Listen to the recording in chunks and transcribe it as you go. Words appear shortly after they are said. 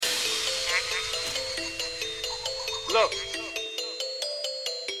Look.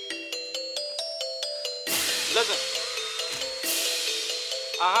 Listen.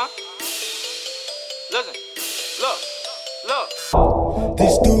 Listen. Look.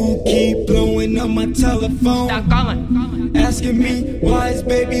 This dude keep blowing up my telephone. Stop calling. Asking me why his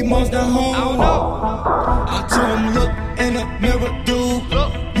baby mom's not home. I don't know. I told him, look in the mirror, dude.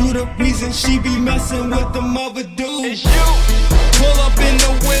 Look. You the reason she be messing with them other dudes. It's you. Pull up in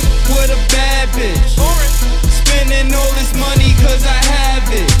the whip with a bad bitch. Spending all this money cause I have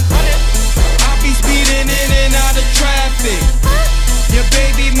it. I be speeding in and out of traffic. Your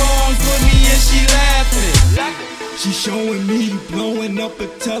baby mom's with me and she laughing. She showing me blowing up a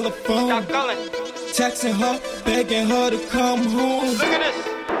telephone. Stop calling. Texting her, begging her to come home. Look at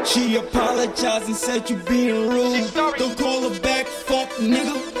this. She apologized and said you being rude. She's sorry. Don't call her back, fuck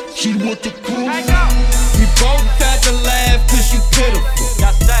nigga. She want the cool. Hang up. We both had to laugh cause you pitiful.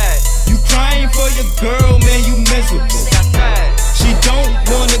 Got sad. You crying for your girl, man, you miserable. Got sad. She don't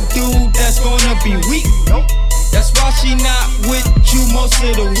want a dude that's gonna be weak. Nope. That's why she not with you most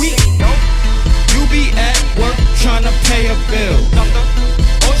of the week. Nope. You be at work trying to pay a bill.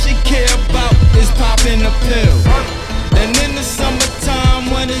 All she care about is popping a pill. And in the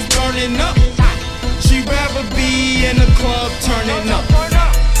summertime when it's burning up, she'd rather be in the club turning up.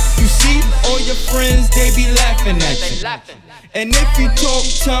 You see, all your friends, they be laughing at They you. laughing. And if you talk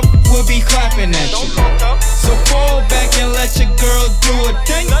tough, we'll be clapping at Don't you. talk tough. So fall back and let your girl do a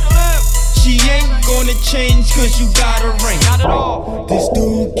thing. Let her live. She ain't gonna change cause you got a ring. Not at all. This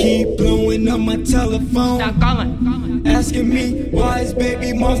dude keep blowing up my telephone. Stop calling. Asking me why his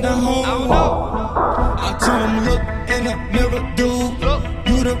baby mom's not home. I don't know. I told him, look in the mirror, dude. Look.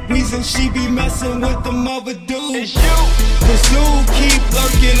 You the reason she be messing with them other dudes. It's you. This dude keep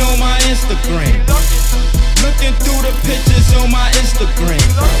lurking on my Instagram. Looking through the pictures on my Instagram.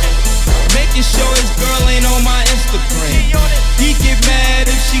 Making sure his girl ain't on my Instagram. He get mad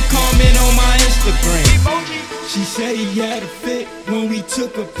if she comment on my Instagram. She said he had a fit when we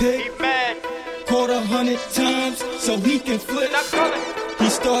took a pic. Called 100 times so he can flip. He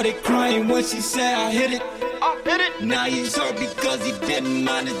started crying when she said I hit it. Now he's hurt because he didn't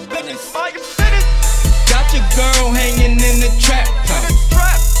mind his business. Got your girl hanging in the trap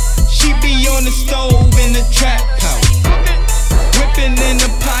house. She be on the stove in the trap house. Whipping in the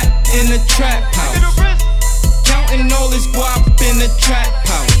pot in the trap house. Counting all this guap in the trap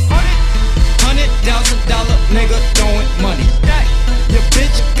house. $100,000 nigga throwing money. Your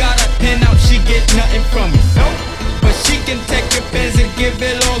bitch got a pen out, she get nothing from me. But she can take your pens and give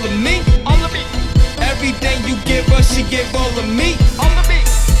it all to me. Everything you give her, she give all of me.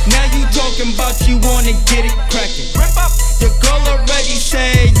 Now you talking about you wanna get it crackin'. Your girl already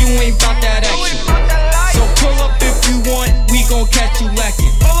said you ain't bout that action. So pull up if you want, we gon' catch you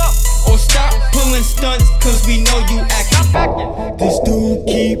lacking. Or stop pulling stunts, cause we know you acting. This dude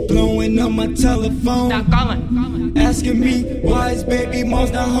keep blowing up my telephone. Stop calling. Asking me why his baby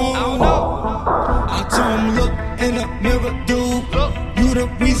mom's not home. I don't know. I told him, look in the mirror, dude. Look. You the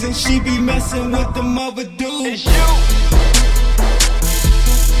reason she be messing with them other dudes. It's you.